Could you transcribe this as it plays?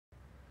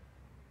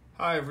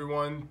Hi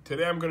everyone,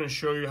 today I'm going to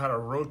show you how to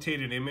rotate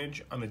an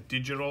image on a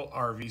digital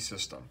RV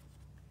system.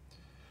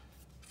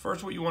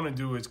 First, what you want to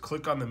do is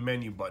click on the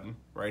menu button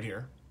right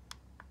here,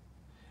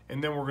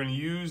 and then we're going to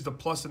use the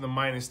plus and the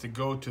minus to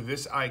go to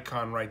this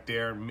icon right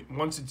there.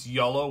 Once it's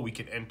yellow, we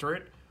can enter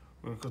it.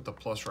 We're going to click the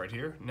plus right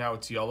here. Now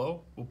it's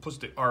yellow. We'll push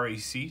the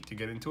RAC to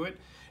get into it,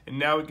 and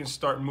now we can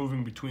start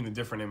moving between the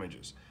different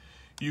images.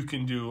 You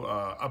can do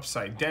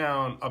upside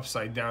down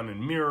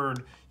and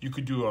mirrored. You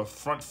could do a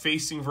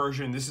front-facing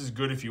version. This is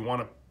good if you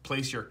want to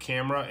place your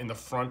camera in the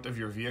front of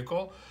your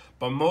vehicle,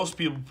 but most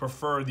people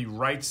prefer the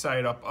right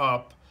side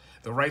up,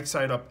 the right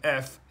side up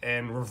F,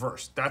 and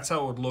reverse. That's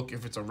how it would look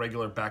if it's a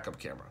regular backup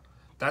camera.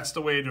 That's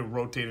the way to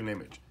rotate an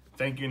image.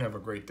 Thank you and have a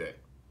great day.